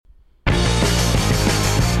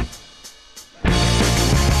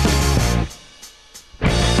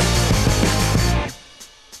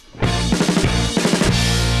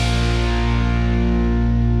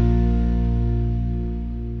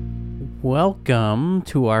Welcome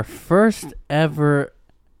to our first ever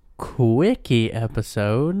Quickie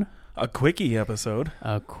episode. A Quickie episode.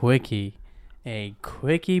 A Quickie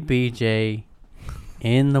BJ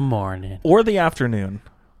in the morning. Or the afternoon.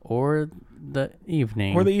 Or the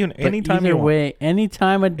evening. Anytime you want. Either way, any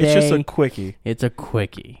time of day. It's just a Quickie. It's a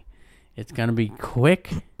Quickie. It's going to be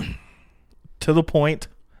quick. To the point.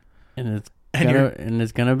 And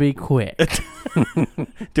it's gonna be quick.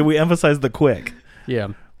 Did we emphasize the quick?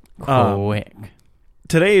 Yeah. Quick.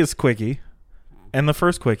 Today's Quickie and the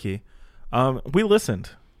first Quickie. We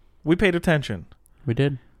listened. We paid attention. We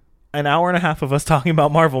did. An hour and a half of us talking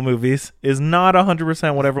about Marvel movies is not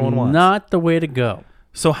 100% what everyone wants. Not the way to go.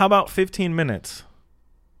 So how about 15 minutes?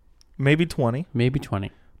 Maybe 20. Maybe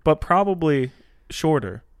 20. But probably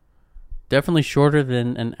shorter. Definitely shorter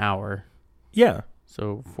than an hour. Yeah.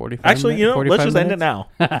 So 45 Actually, minutes, let's just minutes? end it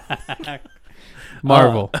now.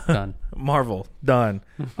 Marvel. Done. Marvel. Done.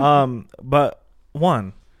 But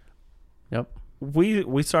one. Yep.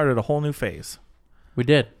 We started a whole new phase. We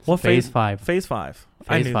did. Well, phase 5. Phase 5.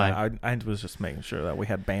 I Phase knew 5. that. I was just making sure that we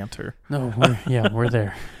had banter. No, we're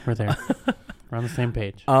there. We're there. We're on the same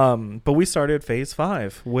page. But we started phase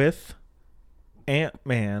 5 with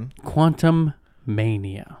Ant-Man.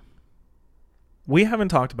 Quantumania. We haven't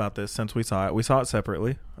talked about this since we saw it. We saw it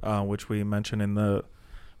separately, which we mentioned in the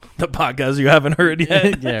podcast you haven't heard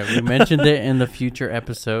yet. Yeah, we mentioned it in the future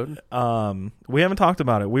episode. We haven't talked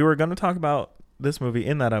about it. We were going to talk about this movie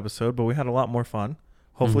in that episode, but we had a lot more fun.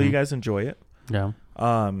 Hopefully you guys enjoy it. Yeah.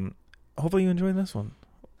 Hopefully you enjoy this one.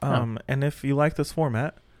 Yeah. And if you like this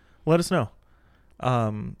format, let us know.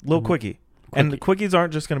 Little Quickie. And the Quickies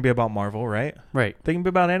aren't just going to be about Marvel, right? Right. They can be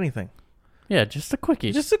about anything. Yeah, just a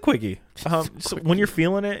Quickie. Just a Quickie. So when you're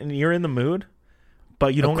feeling it and you're in the mood,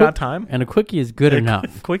 but you don't got time. And a Quickie is good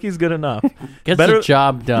enough. Quicky's good enough. Gets the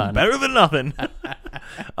job done. Better than nothing.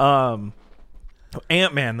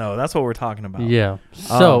 Ant-Man, though. That's what we're talking about. Yeah.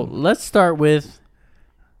 So let's start with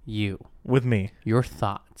you. With me. Your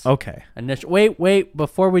thoughts. Okay. Wait.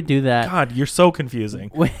 Before we do that. God, you're so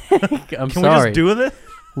confusing. I'm Can sorry. we just do this?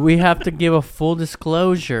 We have to give a full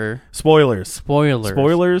disclosure. Spoilers.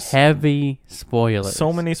 Heavy spoilers.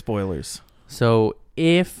 So many spoilers. So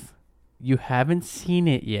if you haven't seen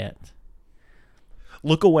it yet,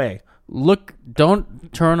 look away.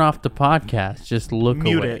 Don't turn off the podcast. Just look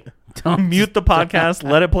Mute away. It. Don't mute the podcast.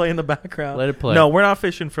 Let it play in the background. Let it play. No, we're not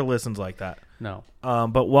fishing for listens like that. No.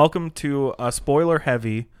 But welcome to a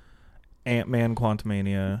spoiler-heavy Ant-Man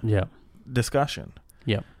Quantumania discussion.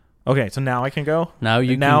 Yep. Okay, so now I can go? Now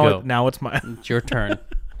you can go. Now it's my... It's your turn.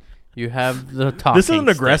 You have the talking This is an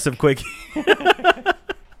aggressive Quickie.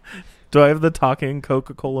 Do I have the talking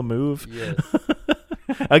Coca-Cola move? Yes.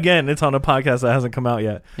 Again, it's on a podcast that hasn't come out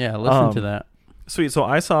yet. Yeah, listen to that. Sweet. So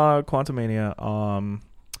I saw Quantumania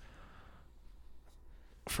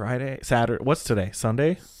Friday, Saturday. What's today?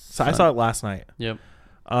 Sunday? So I saw it last night. Yep.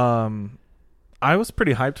 I was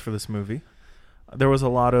pretty hyped for this movie. There was a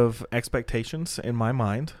lot of expectations in my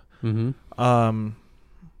mind. Mm-hmm.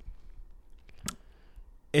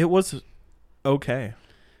 It was okay.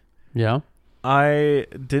 Yeah. I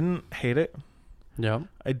didn't hate it. Yeah.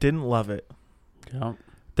 I didn't love it. Yeah.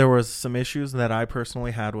 There was some issues that I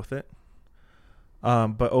personally had with it.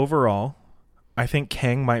 But overall, I think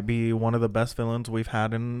Kang might be one of the best villains we've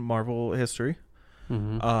had in Marvel history.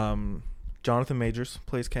 Mm-hmm. Jonathan Majors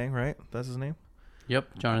plays Kang, right? That's his name?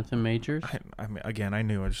 Yep, Jonathan Majors. I mean, again, I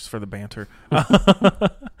knew it just for the banter.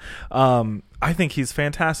 I think he's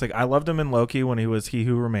fantastic. I loved him in Loki when he was He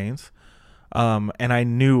Who Remains. And I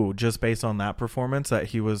knew just based on that performance that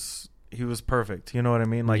he was perfect. You know what I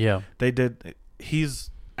mean? Like, yeah. He's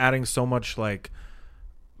adding so much like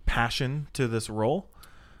passion to this role.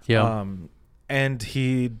 Yeah. And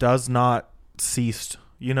he does not cease,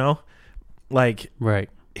 like right.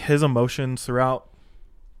 His emotions throughout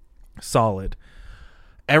solid.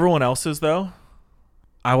 Everyone else's though,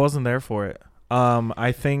 I wasn't there for it.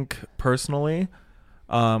 I think personally,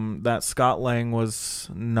 that Scott Lang was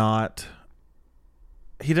not.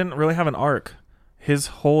 He didn't really have an arc. His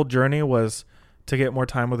whole journey was to get more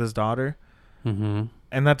time with his daughter, and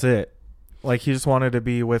that's it. Like he just wanted to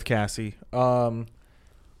be with Cassie.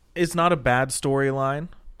 It's not a bad storyline,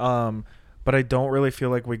 but I don't really feel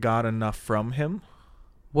like we got enough from him.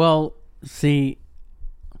 Well, see,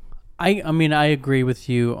 I mean, I agree with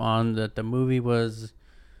you on that. The movie was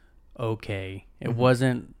okay. It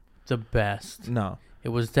wasn't the best. No. It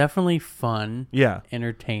was definitely fun. Yeah.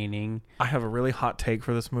 Entertaining. I have a really hot take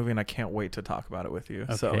for this movie, and I can't wait to talk about it with you.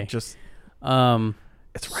 Okay. So just...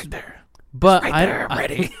 it's right there. But right there, I'm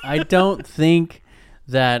ready. I don't think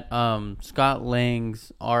that Scott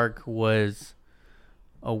Lang's arc was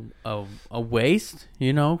a waste,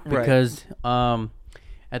 you know, because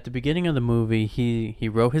at the beginning of the movie he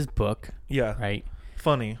wrote his book. Yeah. Right.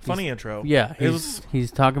 Funny intro. Yeah.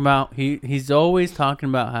 He's talking about he's always talking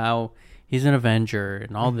about how he's an Avenger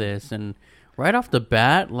and all this, and right off the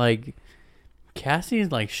bat, like Cassie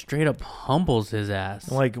like straight up humbles his ass.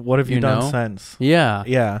 Like, what have you done since? Yeah.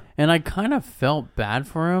 Yeah. And I kind of felt bad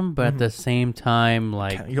for him, but at the same time,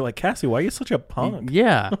 like, you're like, Cassie, why are you such a punk?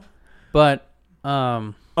 Yeah. But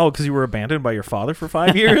because you were abandoned by your father for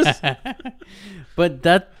 5 years? But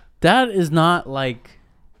that is not like,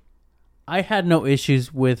 I had no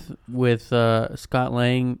issues with Scott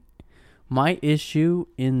Lang. My issue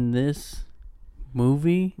in this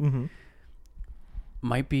movie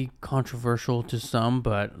might be controversial to some,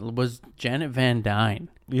 but was Janet Van Dyne.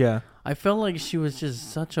 Yeah. I felt like she was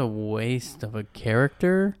just such a waste of a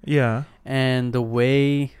character. Yeah. And the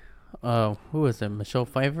way, who was it, Michelle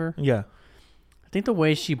Pfeiffer? Yeah. I think the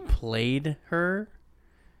way she played her,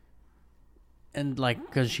 and like,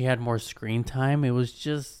 because she had more screen time, it was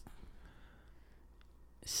just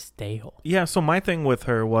stale. Yeah, so my thing with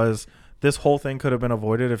her was this whole thing could have been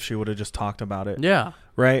avoided if she would have just talked about it. Yeah.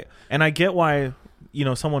 Right? And I get why,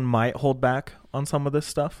 someone might hold back on some of this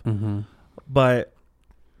stuff. But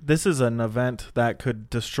this is an event that could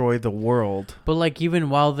destroy the world. But like, even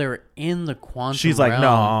while they're in the quantum she's like, realm,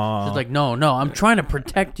 no. She's like, no, I'm trying to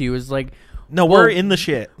protect you. It's like, no, we're in the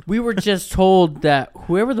shit. We were just told that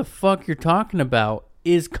whoever the fuck you're talking about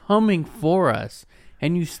is coming for us,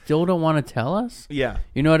 and you still don't want to tell us? Yeah.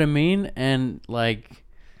 You know what I mean? And like,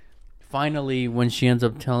 finally, when she ends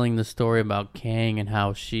up telling the story about Kang and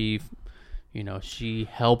how she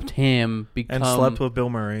helped him become... And slept with Bill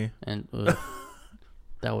Murray. And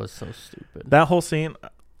that was so stupid. That whole scene,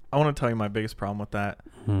 I want to tell you my biggest problem with that.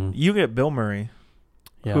 You get Bill Murray,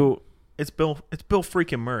 who... It's Bill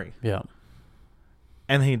freaking Murray. Yeah.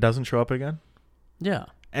 And he doesn't show up again? Yeah.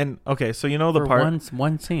 And, okay, so the For part...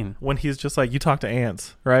 one scene. When he's just like, you talk to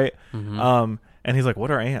ants, right? And he's like,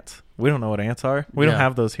 what are ants? We don't know what ants are. We don't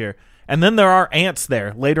have those here. And then there are ants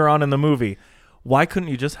there later on in the movie. Why couldn't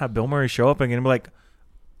you just have Bill Murray show up again and be like,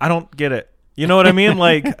 I don't get it. You know what I mean?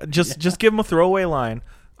 Like, just give him a throwaway line.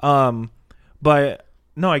 But,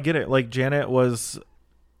 no, I get it. Like, Janet was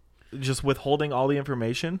just withholding all the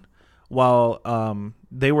information while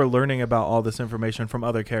they were learning about all this information from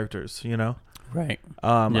other characters, Right.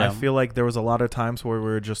 I feel like there was a lot of times where we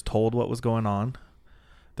were just told what was going on.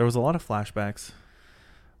 There was a lot of flashbacks,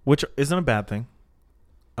 which isn't a bad thing.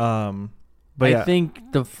 But I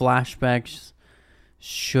think the flashbacks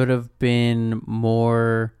should have been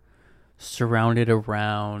more surrounded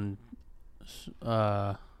around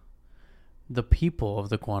the people of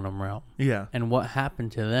the quantum realm. Yeah. And what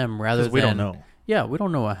happened to them rather than... we don't know. Yeah, we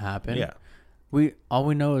don't know what happened. Yeah. All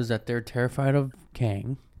we know is that they're terrified of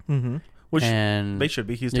Kang. Which and they should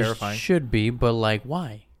be. He's terrifying. Should be, but like,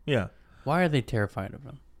 why? Yeah. Why are they terrified of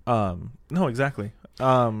him? No, exactly.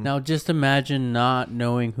 Now, just imagine not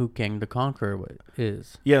knowing who Kang the Conqueror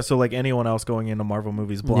is. Yeah, so like anyone else going into Marvel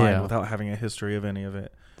movies blind without having a history of any of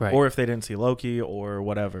it. Right. Or if they didn't see Loki or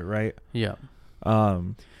whatever, right? Yeah.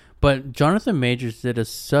 But Jonathan Majors did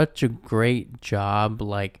such a great job,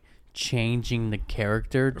 like, changing the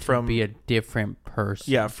character to be a different person.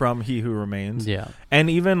 Yeah, from He Who Remains. Yeah. And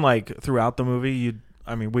even like throughout the movie,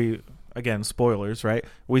 we again, spoilers, right?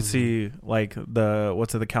 We see like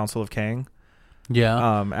the Council of Kang.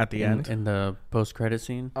 Yeah. At the end. In the post-credit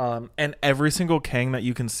scene. And every single Kang that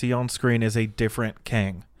you can see on screen is a different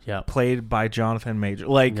Kang. Yeah. Played by Jonathan Majors.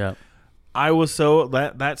 Like, I was so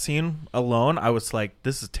that scene alone, I was like,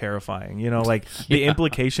 this is terrifying. Like the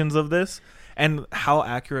implications of this and how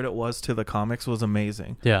accurate it was to the comics was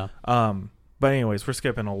amazing. Yeah. But anyways, we're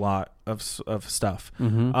skipping a lot of stuff.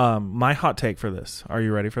 My hot take for this. Are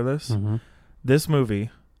you ready for this? This movie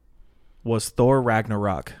was Thor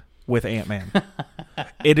Ragnarok with Ant-Man.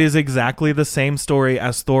 It is exactly the same story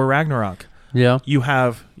as Thor Ragnarok. Yeah. You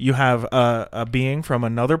have a being from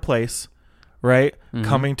another place, right?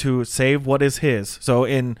 Coming to save what is his. So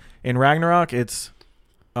in Ragnarok, it's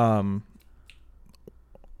why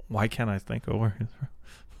can't I think of where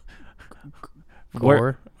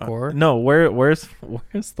Gore? No, where's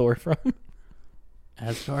Thor from?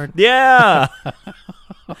 Asgard? Yeah.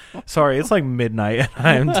 Sorry, it's like midnight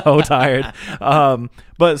and I'm so tired.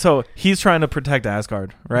 But so he's trying to protect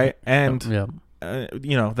Asgard, right? And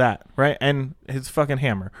that, right? And his fucking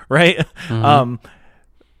hammer, right?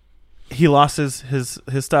 He lost his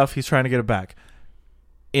stuff. He's trying to get it back.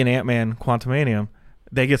 In Ant-Man Quantumania,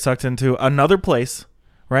 they get sucked into another place,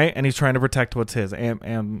 right? And he's trying to protect what's his.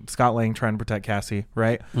 And Scott Lang trying to protect Cassie,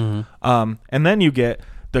 right? And then you get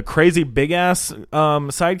the crazy big ass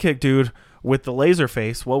sidekick dude with the laser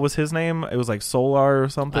face. What was his name? It was like Solar or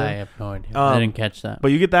something. I have no idea. I didn't catch that. But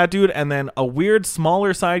you get that dude, and then a weird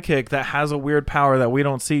smaller sidekick that has a weird power that we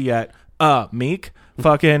don't see yet. Meek,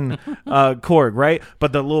 fucking Korg, right?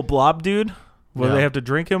 But the little blob dude, where they have to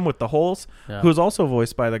drink him with the holes, who's also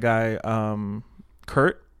voiced by the guy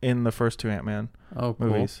Kurt in the first two Ant-Man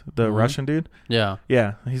movies. The Russian dude. Yeah,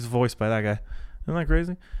 he's voiced by that guy. Isn't that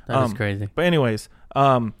crazy? That is crazy. But anyways,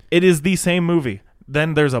 it is the same movie.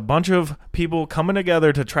 Then there's a bunch of people coming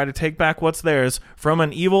together to try to take back what's theirs from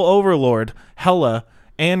an evil overlord, Hela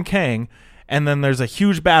and Kang, and then there's a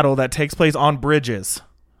huge battle that takes place on bridges.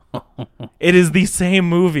 It is the same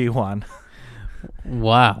movie, Juan.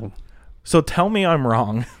 Wow. So tell me I'm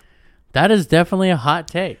wrong. That is definitely a hot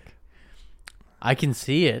take. I can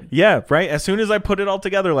see it. Yeah, right? As soon as I put it all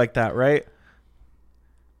together like that, right?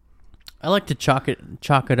 I like to chalk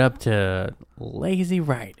it up to lazy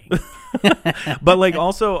writing. But like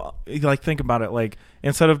also like think about it, like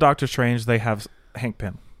instead of Doctor Strange they have Hank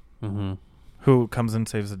Pym, who comes and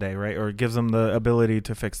saves the day, right? Or gives them the ability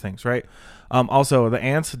to fix things, right? Also the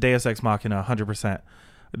ants, Deus Ex Machina, 100%.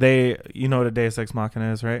 You know what a Deus Ex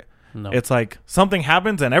Machina is, right? No. It's like something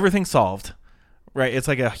happens and everything's solved, right? It's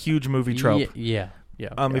like a huge movie trope. Yeah.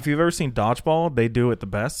 If you've ever seen Dodgeball, they do it the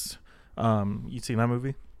best. You seen that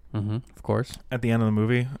movie? Of course. At the end of the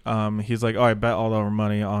movie, he's like, "Oh, I bet all our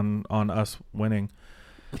money on us winning,"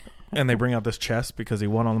 and they bring out this chest because he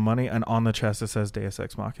won all the money, and on the chest it says Deus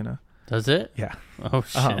Ex Machina. Does it? Yeah. Oh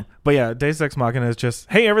shit. But yeah, Deus Ex Machina is just,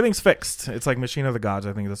 hey, everything's fixed. It's like Machine of the Gods.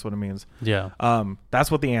 I think that's what it means. Yeah.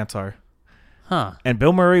 That's what the ants are. Huh. And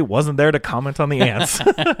Bill Murray wasn't there to comment on the ants.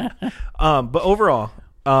 But overall,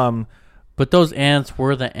 but those ants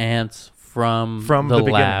were the ants from the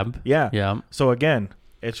lab. Yeah. So again,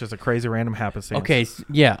 it's just a crazy random happenstance. Okay.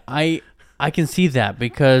 Yeah. I can see that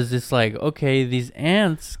because it's like, okay, these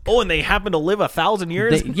ants. Oh, and they happen to live 1,000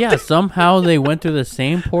 years? Somehow they went through the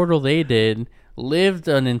same portal they did, lived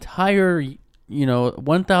an entire,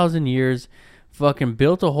 1,000 years, fucking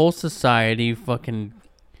built a whole society, fucking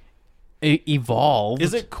evolved.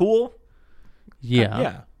 Is it cool?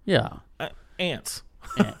 Yeah. Ants.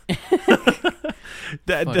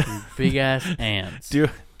 Big ass ants. Do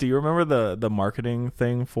you remember the marketing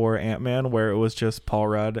thing for Ant-Man where it was just Paul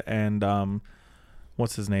Rudd and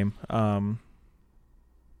what's his name? Oh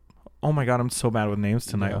my god, I'm so bad with names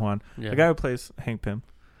tonight, Juan. Yeah. The guy who plays Hank Pym.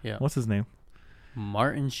 Yeah. What's his name?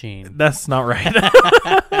 Martin Sheen. That's not right.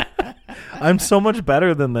 I'm so much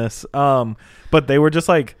better than this. But they were just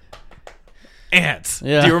like ants.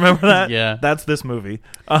 Yeah. Do you remember that? Yeah. That's this movie.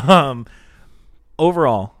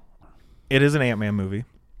 Overall, it is an Ant-Man movie.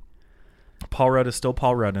 Paul Rudd is still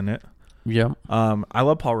Paul Rudd in it. Yep. I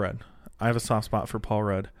love Paul Rudd. I have a soft spot for Paul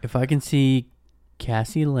Rudd. If I can see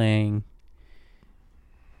Cassie Lang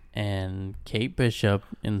and Kate Bishop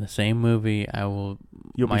in the same movie, I will.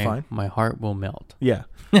 You'll be fine. My heart will melt. Yeah.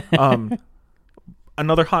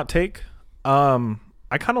 Another hot take. I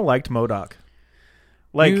kind of liked MODOK.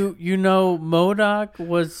 Like MODOK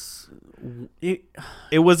was.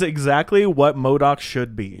 It was exactly what MODOK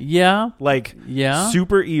should be. Yeah. Like,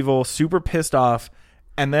 super evil, super pissed off.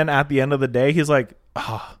 And then at the end of the day, he's like,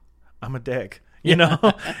 I'm a dick, you know?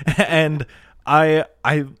 And MODOK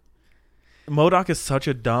is such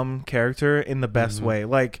a dumb character in the best way.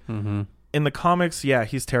 Like, in the comics,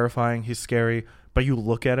 he's terrifying. He's scary. But you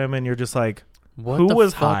look at him and you're just like, who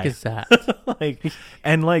was high? Is that?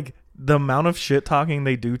 And the amount of shit talking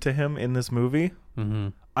they do to him in this movie,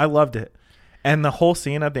 I loved it. And the whole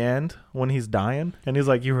scene at the end when he's dying and he's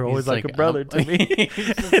like, you were always like a brother to me.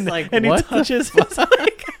 and he touches his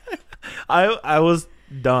I was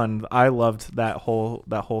done. I loved that whole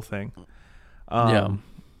thing. But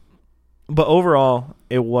overall,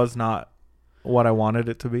 it was not what I wanted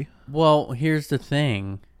it to be. Well, here's the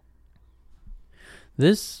thing.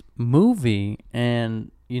 This movie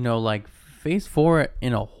and, Phase 4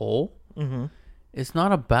 in a whole, it's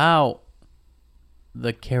not about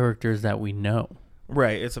the characters that we know.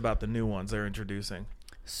 Right. It's about the new ones they're introducing.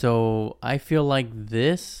 So I feel like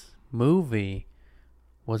this movie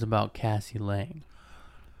was about Cassie Lang.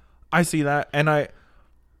 I see that. And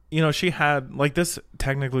she had, this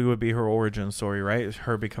technically would be her origin story, right?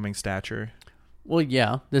 Her becoming Stature. Well,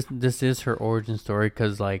 yeah. This is her origin story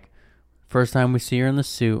because, first time we see her in the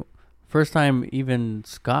suit, first time even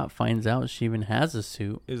Scott finds out she even has a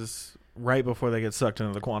suit is right before they get sucked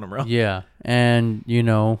into the quantum realm. Yeah. And,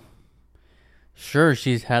 sure,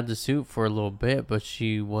 she's had the suit for a little bit, but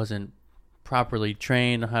she wasn't properly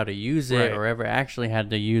trained on how to use it or ever actually had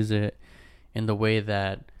to use it in the way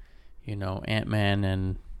that, Ant-Man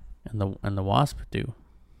and the Wasp do.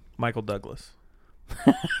 Michael Douglas.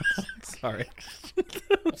 Sorry.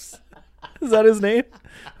 Is that his name?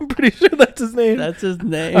 I'm pretty sure that's his name. That's his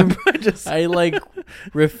name. I like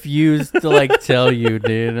refuse to like tell you,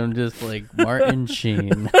 dude. I'm just like Martin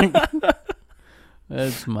Sheen.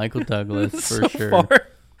 That's Michael Douglas for sure. Far.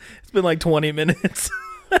 It's been like 20 minutes.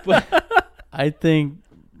 But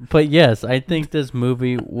yes, I think this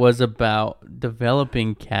movie was about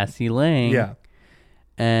developing Cassie Lang. Yeah.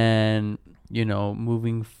 And, you know,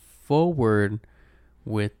 moving forward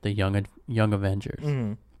with the young Avengers.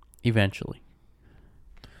 Mm-hmm. Eventually.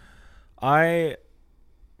 I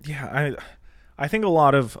think a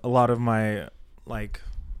lot of my like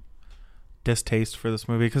distaste for this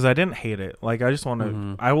movie, because I didn't hate it. Like, I just want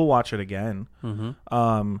to I will watch it again.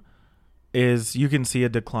 Is you can see a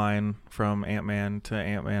decline from Ant-Man to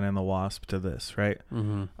Ant-Man and the Wasp to this, right?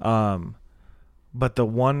 But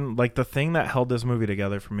the thing that held this movie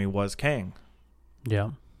together for me was Kang.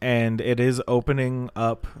 Yeah. And it is opening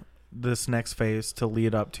up this next phase to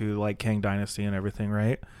lead up to like Kang Dynasty and everything,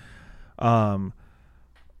 right? But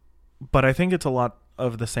I think it's a lot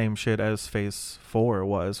of the same shit as Phase 4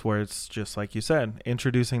 was, where it's just like you said,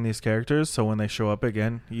 introducing these characters so when they show up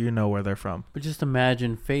again, you know where they're from. But just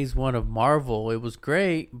imagine Phase 1 of Marvel. It was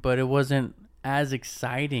great, but it wasn't as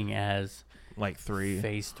exciting as like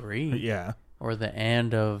Phase 3. Yeah. Or the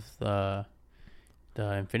end of the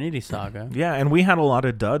Infinity Saga. Yeah, and we had a lot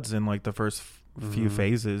of duds in like the first few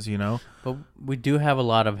phases, you know. But we do have a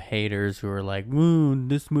lot of haters who are like,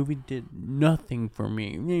 this movie did nothing for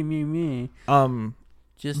me. Me.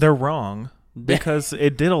 They're wrong, because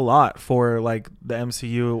it did a lot for like the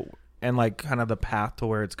MCU and like kind of the path to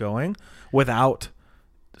where it's going without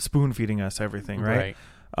spoon feeding us everything, right?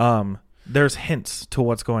 There's hints to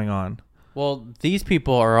what's going on. Well, these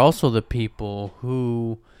people are also the people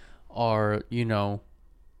who are, you know,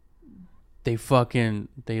 they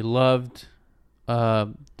loved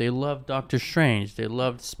Doctor Strange. They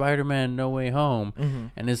loved Spider-Man No Way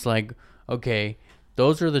Home. And it's like, okay,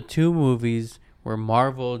 those are the two movies where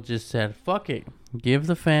Marvel just said, fuck it. Give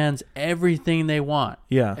the fans everything they want.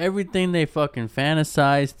 Yeah. Everything they fucking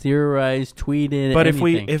fantasize, theorize, tweeted, but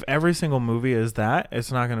anything. if every single movie is that,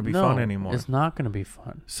 it's not going to be fun anymore. It's not going to be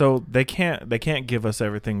fun. So they can't give us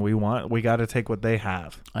everything we want. We got to take what they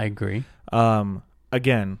have. I agree.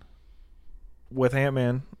 Again, with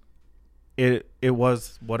Ant-Man, it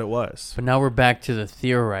was what it was. But now we're back to the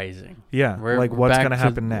theorizing. Yeah. Like what's going to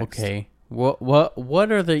happen next? Okay.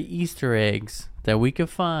 What are the Easter eggs that we could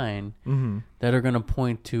find that are going to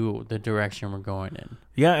point to the direction we're going in?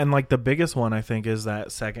 Yeah, and like the biggest one I think is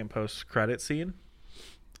that second post-credit scene,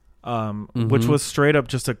 which was straight up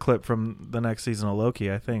just a clip from the next season of Loki,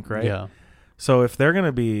 I think, right? Yeah. So if they're going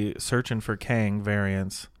to be searching for Kang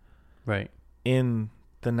variants, right, in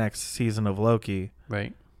the next season of Loki,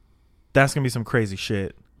 right, that's going to be some crazy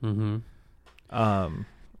shit.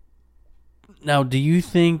 Now, do you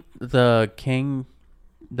think the Kang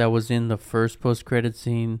that was in the first post-credit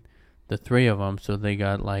scene, the three of them, so they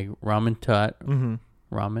got like Ramen Tut,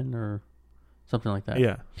 Ramen or something like that.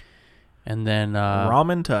 Yeah. And then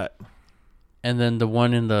Ramen Tut. And then the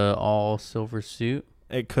one in the all silver suit.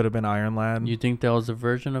 It could have been Iron Lad. You think that was a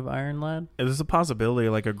version of Iron Lad? There's a possibility,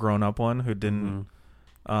 like a grown-up one who didn't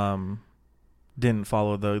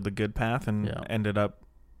follow the good path and ended up.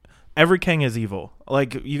 Every Kang is evil.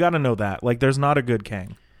 Like, you got to know that. Like, there's not a good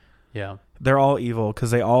Kang. Yeah. They're all evil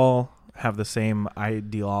because they all have the same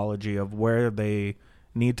ideology of where they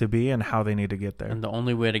need to be and how they need to get there. And the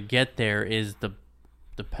only way to get there is the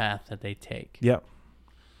path that they take. Yep.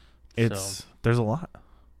 There's a lot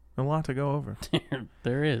to go over.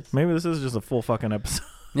 There is. Maybe this is just a full fucking episode.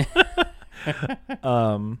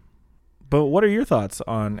 But what are your thoughts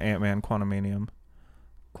on Ant-Man Quantumania?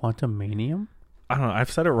 Quantumania? I don't know.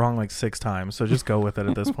 I've said it wrong like 6 times, so just go with it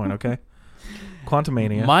at this point, okay?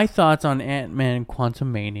 Quantumania. My thoughts on Ant-Man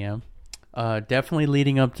Quantumania, definitely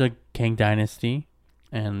leading up to Kang Dynasty,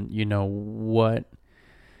 and you know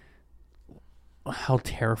how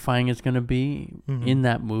terrifying it's going to be in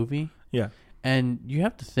that movie. Yeah. And you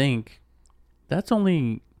have to think, that's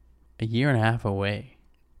only a year and a half away.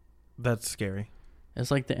 That's scary.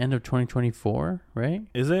 It's like the end of 2024, right?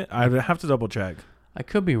 Is it? I have to double check. I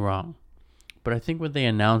could be wrong. But I think when they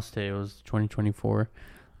announced it was 2024.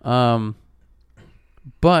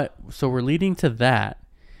 But, so we're leading to that.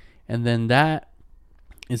 And then that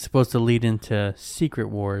is supposed to lead into Secret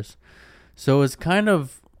Wars. So it's kind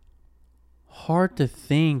of hard to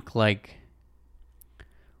think, like,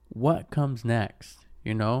 what comes next?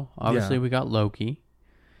 You know? Obviously, we got Loki.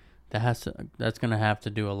 That's going to have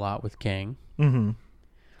to do a lot with Kang. Mm-hmm.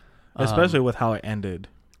 Especially with how it ended.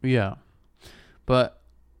 Yeah. But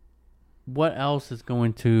what else is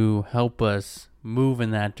going to help us move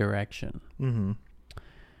in that direction? Mm-hmm.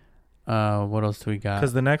 What else do we got?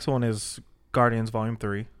 Because the next one is Guardians Volume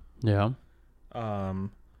 3. Yeah.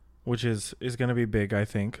 Which is going to be big, I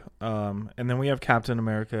think. And then we have Captain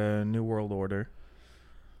America, New World Order,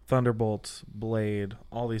 Thunderbolts, Blade,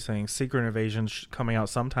 all these things. Secret Invasion coming out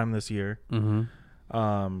sometime this year.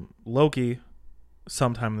 Mm-hmm. Loki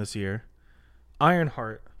sometime this year.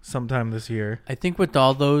 Ironheart sometime this year. I think with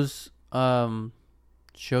all those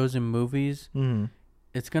shows and movies,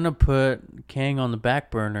 it's going to put Kang on the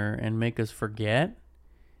back burner and make us forget.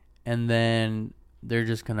 And then they're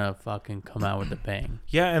just going to fucking come out with a bang.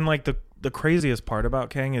 Yeah, and like the craziest part about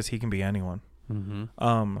Kang is he can be anyone.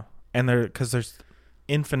 Mm-hmm. And because there's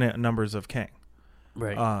infinite numbers of Kang.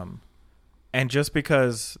 Right. And just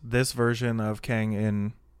because this version of Kang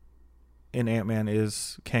in Ant-Man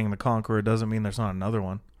is Kang the Conqueror doesn't mean there's not another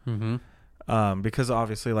one. Mm-hmm. Because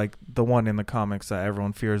obviously, like, the one in the comics that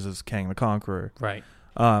everyone fears is Kang the Conqueror. Right.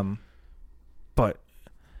 But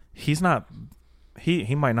he's not.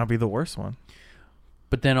 He might not be the worst one.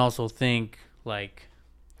 But then also think, like,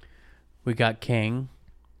 we got Kang,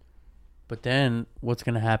 but then what's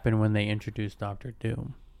going to happen when they introduce Doctor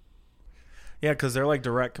Doom? Yeah, because they're like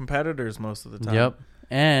direct competitors most of the time. Yep.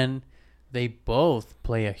 And they both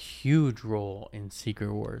play a huge role in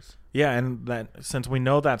Secret Wars. Yeah, and that since we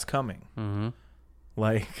know that's coming,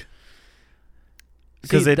 like,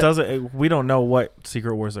 because doesn't. We don't know what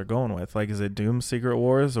Secret Wars they're going with. Like, is it Doom Secret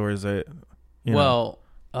Wars or is it?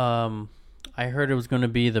 I heard it was going to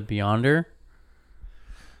be the Beyonder.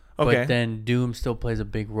 Okay. But then Doom still plays a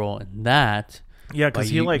big role in that. Yeah, because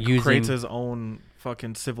he creates his own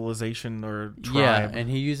fucking civilization or tribe. Yeah, and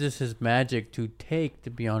he uses his magic to take the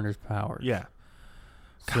Beyonder's powers. Yeah.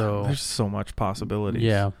 So God, there's so much possibilities.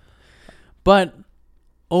 Yeah. But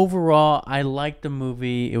overall, I liked the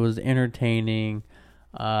movie. It was entertaining.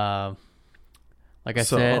 Like I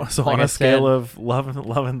said. So like on a scale of Love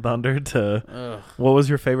and Thunder to what was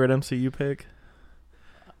your favorite MCU pick?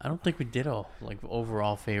 I don't think we did a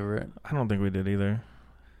overall favorite. I don't think we did either.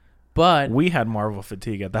 But we had Marvel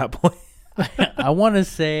fatigue at that point. I want to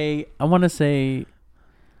say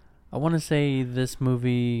this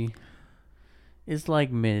movie is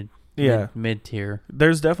like mid tier.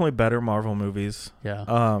 There's definitely better Marvel movies.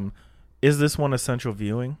 Yeah. Is this one essential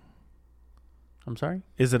viewing? I'm sorry?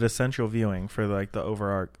 Is it essential viewing for like the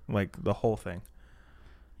overarch, like the whole thing?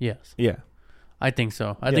 Yes. Yeah. I think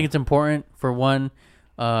so. I think it's important. For one,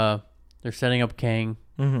 they're setting up Kang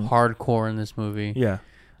hardcore in this movie. Yeah.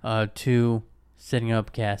 Two, setting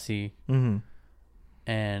up Cassie.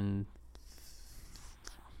 And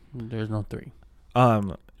there's no three. I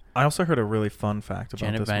also heard a really fun fact about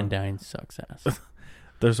Janet this Van movie. Dyne sucks ass.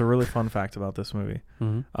 There's a really fun fact about this movie.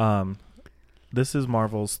 This is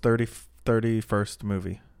Marvel's 31st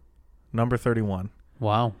movie. Number 31.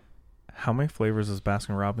 Wow. How many flavors does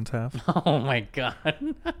Baskin Robbins have? Oh my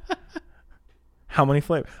god. How many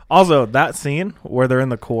flavors? Also, that scene where they're in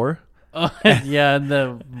the core. Yeah,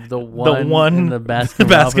 the one in the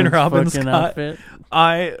Baskin Robbins outfit.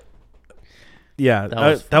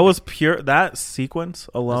 That was pure. That sequence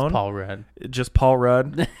alone. Paul Rudd. Just Paul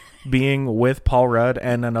Rudd being with Paul Rudd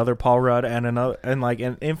and another Paul Rudd and another and like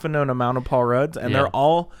an infinite amount of Paul Rudds, and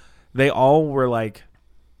they all were like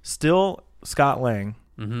still Scott Lang.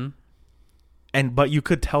 But you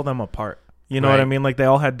could tell them apart. You know what I mean? Like they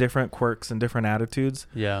all had different quirks and different attitudes.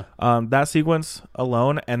 Yeah. That sequence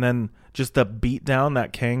alone, and then just the beatdown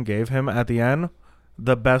that Kang gave him at the end,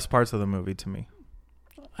 the best parts of the movie to me.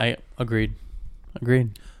 I agreed.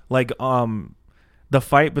 Like the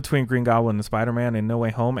fight between Green Goblin and Spider-Man in No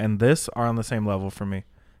Way Home and this are on the same level for me.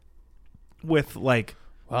 With like,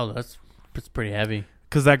 wow, it's pretty heavy.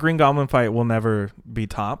 Because that Green Goblin fight will never be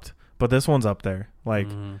topped, but this one's up there. Like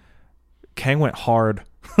Kang went hard.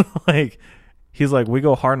 Like he's like, we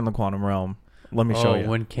go hard in the quantum realm. Let me show you.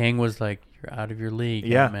 When Kang was like, "You're out of your league,"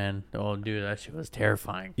 man. Oh, dude, that shit was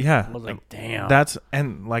terrifying. Yeah, I was like, damn.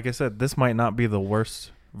 And like I said, this might not be the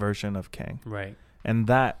worst version of Kang. Right. And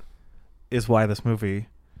that is why this movie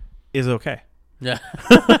is okay. Yeah.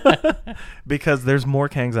 Because there's more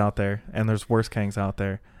Kangs out there and there's worse Kangs out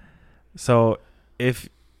there. So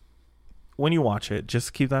when you watch it,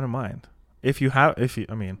 just keep that in mind. If you haven't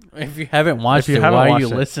watched it, why are you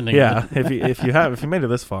listening? Yeah. if you made it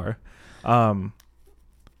this far. But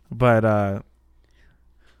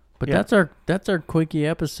that's our Quickie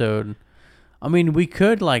episode. I mean, we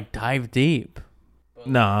could like dive deep.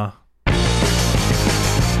 Nah.